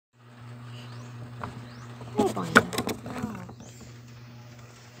find it.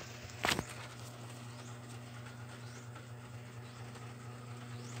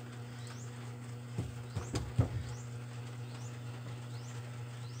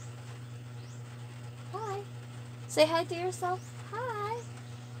 Hi. Say hi to yourself. Hi.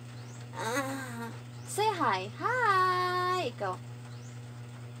 Say hi. Hi. Ikaw.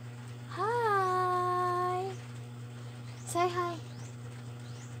 Hi. Say hi.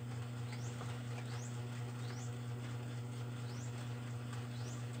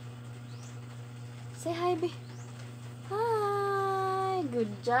 Say hi, B. Hi.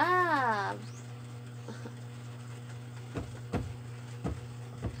 Good job.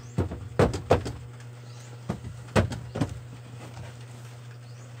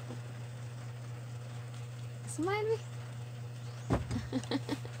 Smile, B.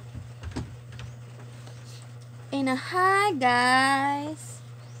 Hi, guys.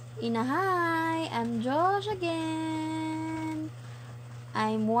 Hi. I'm Josh again.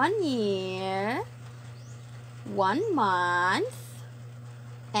 I'm 1 year, 1 month,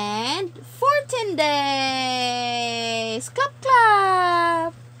 and 14 days. Clap,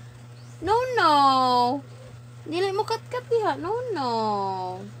 clap. No, no. Dili mo kat-kat diha. No,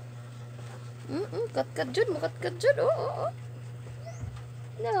 no. Kat-kat jud mo, kat-kat jud. Oh.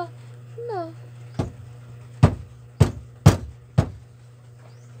 No, no.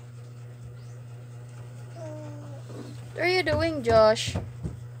 What are you doing, Josh?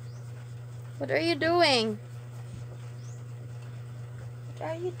 What are you doing? What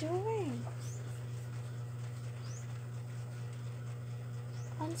are you doing?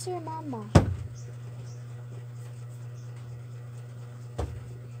 Answer, Mama.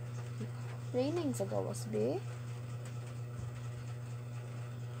 Raining sa gawas, be.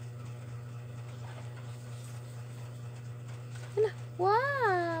 Hala,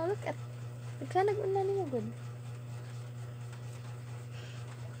 wow! Look at... Nagkanag-ulan mo, good.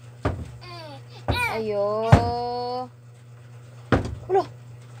 Ayo. Hala.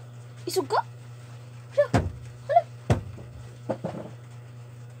 Isog ka? Hala.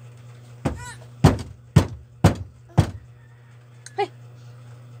 Hey.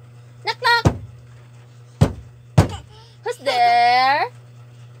 Knock, knock. Who's there?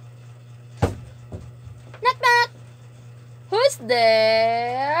 Knock, knock. Who's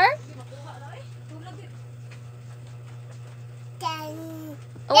there?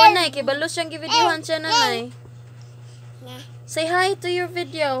 Oh, nanay, kibalos siyang givideohan siya, nanay. Say hi to your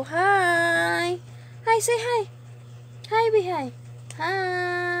video. Hi. Hi, say hi. Hi, be hi.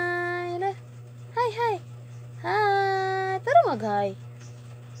 Hi. Hi. Hi. Tara mag-hi.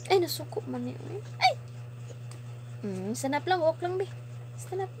 Ay, nasuko man niyo. Ay. Stand up lang, walk lang, be.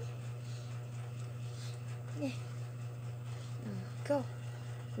 Stand up. Okay. Go.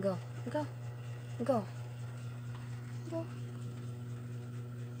 Go. Go. Go. Go.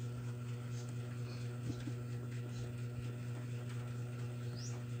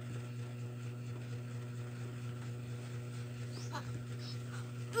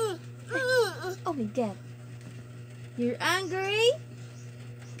 Oh my God. You're angry?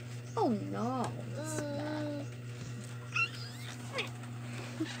 Oh no.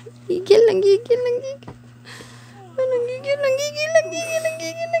 Gigil lang. Anong gigil lang.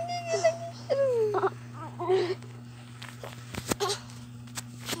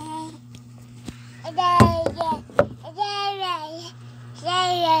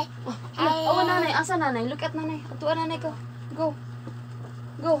 Oh, nanay. Asa nanay? Look at nanay. Atuan nanay ko. Go.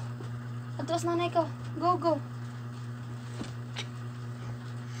 Atras nanay ko. Go.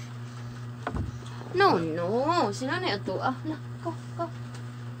 No. Si nanay ato. Go.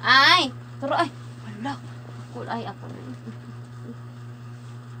 Ay. Taro ay. Wala. Kulay ako na.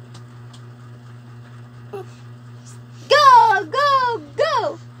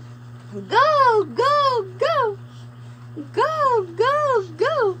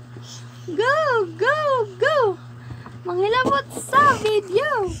 Go. Manghilabot sa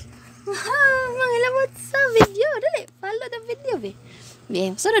video. Manghilabot sa video. Dali, follow the video, be.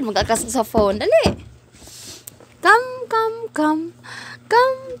 Sunod magkakas sa phone. Dali. Come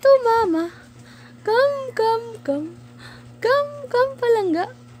to mama. Come palangga.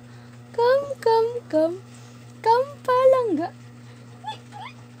 Come palangga.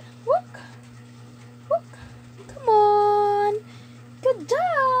 Walk. Come on. Good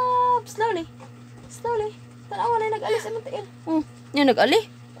job. Slowly. Tanawa na nag-alis ang tiil. Yan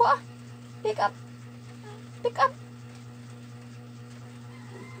nag-ali. Kuha. Pick up.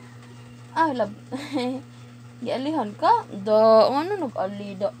 Lab. Gialihan ka? Ano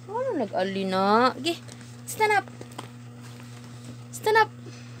nag-ali na? Gi. Stand up.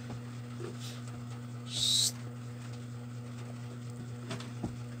 Shh.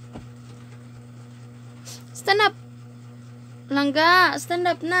 stand up. Langga, stand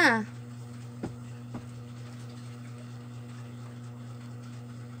up na.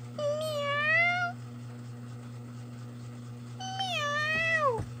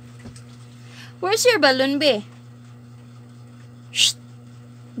 Where's your balloon, be? Shh.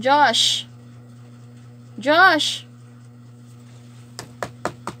 Josh. Josh.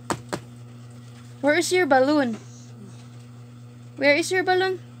 Where is your balloon? Where is your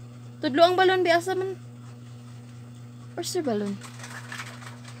balloon? Tudlo ang balloon, be. Asa man? Where's your balloon?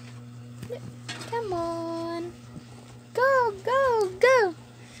 Come on. Go, go, go.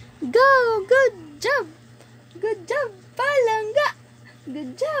 Go, good job. Good job, Palangga.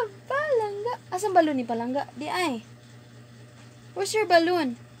 Good job, Palangga. Asan balloon ni Palangga? Di ay. Where's your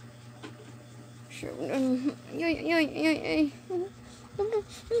balloon? Yoy, yoy, yoy, yoy.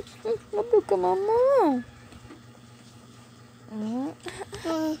 Mabog ka, mama.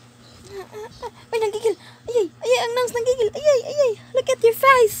 Ay, nanggigil. Ayay, ayay, ang nose nanggigil. Ayay, ayay. Look at your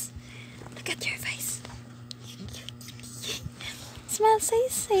face. Look at your face. Smile,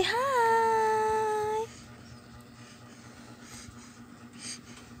 say hi.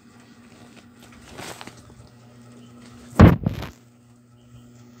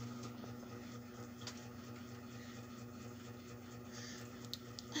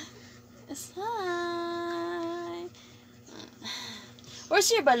 Yes, hi.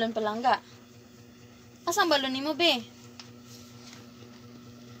 Where's your balloon, Palangga? Asang balloon ni mo, be?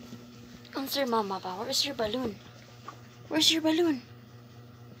 Answer mama ba? Where's your balloon? Where's your balloon?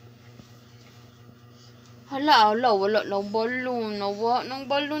 Hala, wala lang balloon. Nawa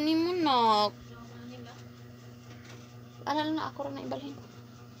ng balloon ni mo, nak. Alala na, ako rin na ibalhin.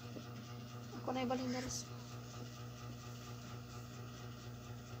 Ako na ibalhin, Daris.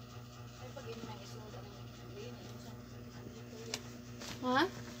 Ha?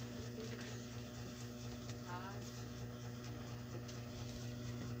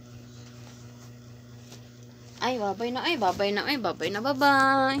 Ay, babay na, babay.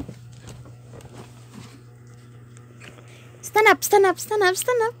 Stand up.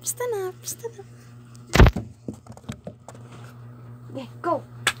 Okay, go,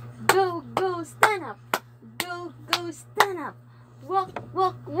 stand up. Go, stand up. Walk,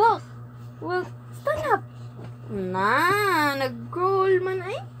 stand up. Na, nag-roll man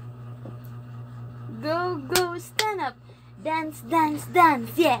ay. Go, stand up. Dance,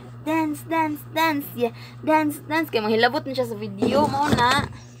 yeah. Dance, yeah. Dance. Kaya mahilabot na siya sa video mo na.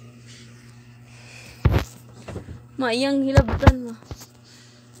 Maiyang hilabtan mo.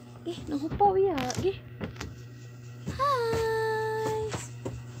 Nanghupaw ya. Hi.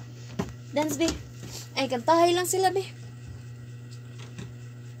 Dance, be. Ay, kantahay lang sila, be.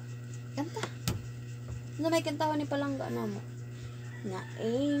 Kanta. Ano may kantahan ni Palangga na mo? Na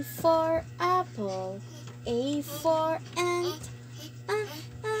A for apple, A for ant,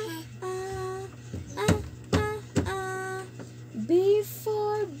 B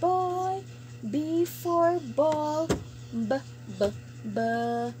for boy, B for ball, B,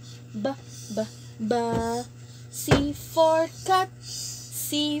 C for cat,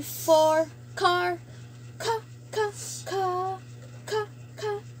 C for car,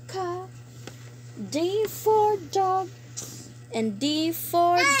 D for dog, and D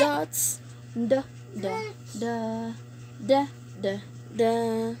for dots. Da.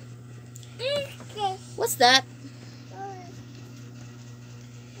 What's that?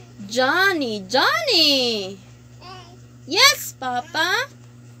 Johnny. Yes, Papa.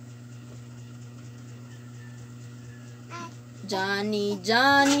 Johnny,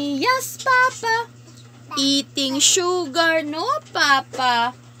 yes, Papa. Eating sugar, no,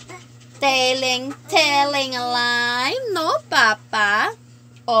 Papa. Telling a lie, no, Papa.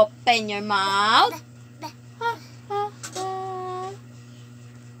 Open your mouth.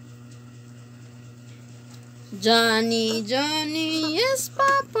 Johnny, yes,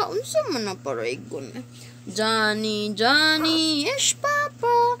 Papa. Unsa man na paraygon? Johnny, yes,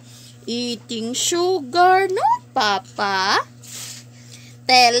 Papa. Eating sugar, no, Papa.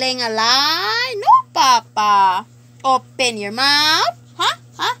 Telling a lie, no, Papa. Open your mouth.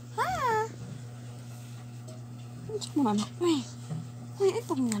 Mana? Ay,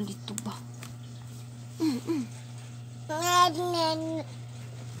 pag nalito ba?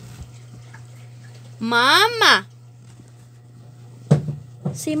 Mama.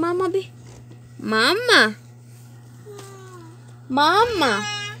 Si Mama, be. Mama.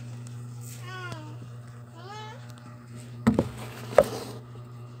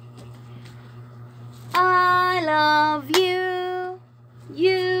 I love you.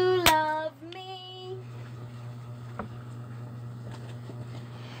 You love me.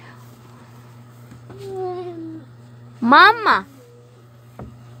 Mama.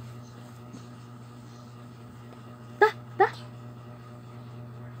 Ta.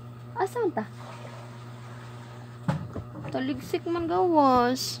 Asa man ta? Taligsik man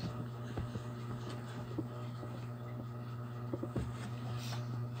gawas.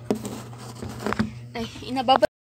 Ay, inababa.